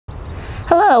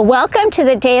Hello, welcome to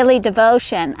the Daily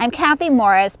Devotion. I'm Kathy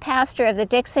Morris, pastor of the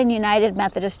Dixon United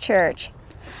Methodist Church.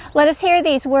 Let us hear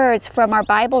these words from our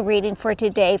Bible reading for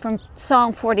today from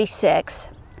Psalm 46.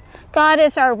 God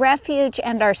is our refuge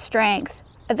and our strength,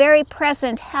 a very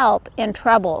present help in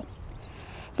trouble.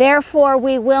 Therefore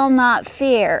we will not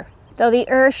fear, though the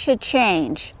earth should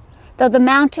change, though the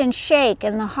mountains shake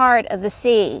in the heart of the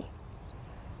sea,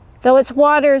 though its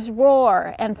waters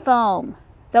roar and foam,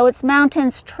 though its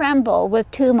mountains tremble with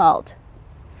tumult.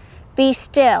 Be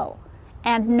still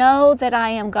and know that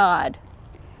I am God.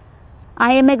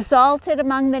 I am exalted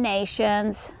among the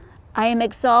nations. I am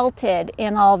exalted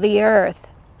in all the earth.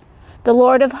 The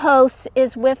Lord of hosts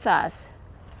is with us.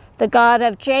 The God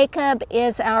of Jacob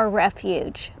is our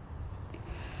refuge.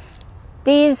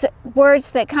 These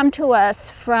words that come to us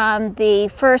from the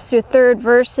first through third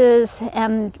verses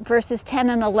and verses 10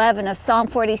 and 11 of Psalm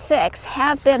 46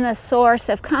 have been a source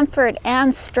of comfort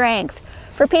and strength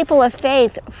for people of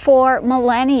faith for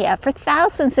millennia, for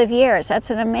thousands of years.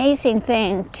 That's an amazing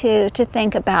thing to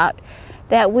think about,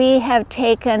 that we have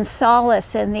taken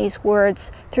solace in these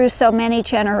words through so many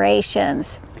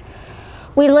generations.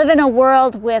 We live in a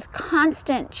world with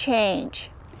constant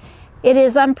change. It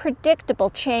is unpredictable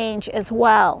change as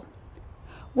well.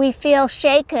 We feel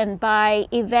shaken by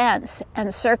events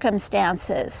and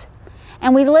circumstances,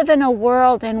 and we live in a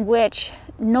world in which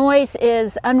noise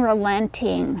is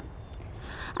unrelenting.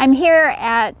 I'm here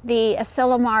at the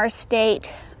Asilomar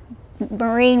State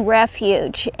Marine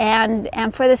Refuge, and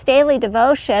for this daily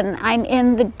devotion, I'm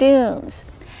in the dunes.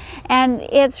 And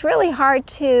it's really hard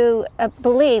to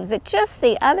believe that just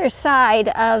the other side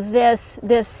of this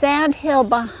sand hill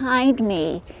behind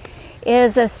me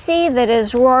is a sea that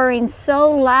is roaring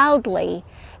so loudly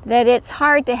that it's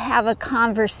hard to have a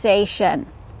conversation.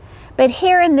 But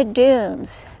here in the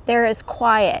dunes, there is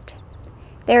quiet.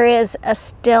 There is a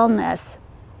stillness.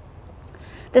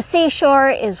 The seashore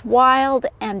is wild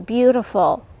and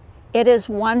beautiful. It is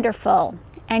wonderful.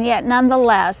 And yet,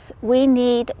 nonetheless, we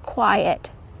need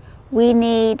quiet. We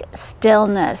need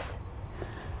stillness.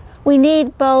 We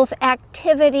need both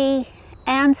activity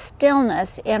and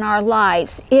stillness in our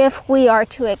lives if we are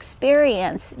to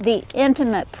experience the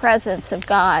intimate presence of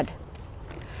God.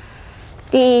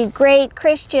 The great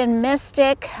Christian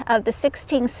mystic of the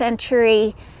 16th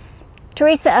century,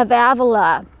 Teresa of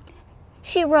Avila,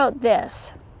 she wrote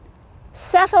this: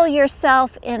 "Settle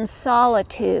yourself in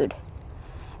solitude,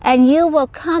 and you will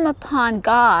come upon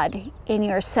God in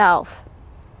yourself."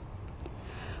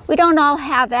 We don't all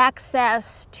have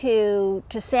access to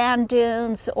sand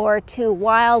dunes or to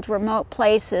wild, remote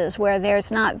places where there's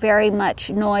not very much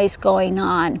noise going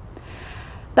on.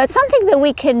 But something that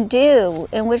we can do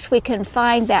in which we can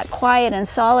find that quiet and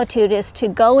solitude is to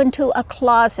go into a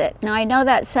closet. Now, I know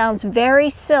that sounds very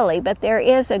silly, but there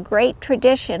is a great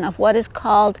tradition of what is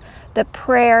called the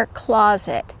prayer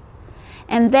closet.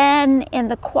 And then in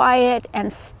the quiet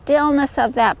and stillness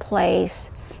of that place,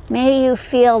 may you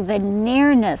feel the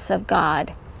nearness of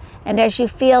God. And as you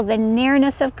feel the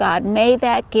nearness of God, may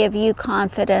that give you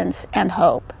confidence and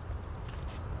hope.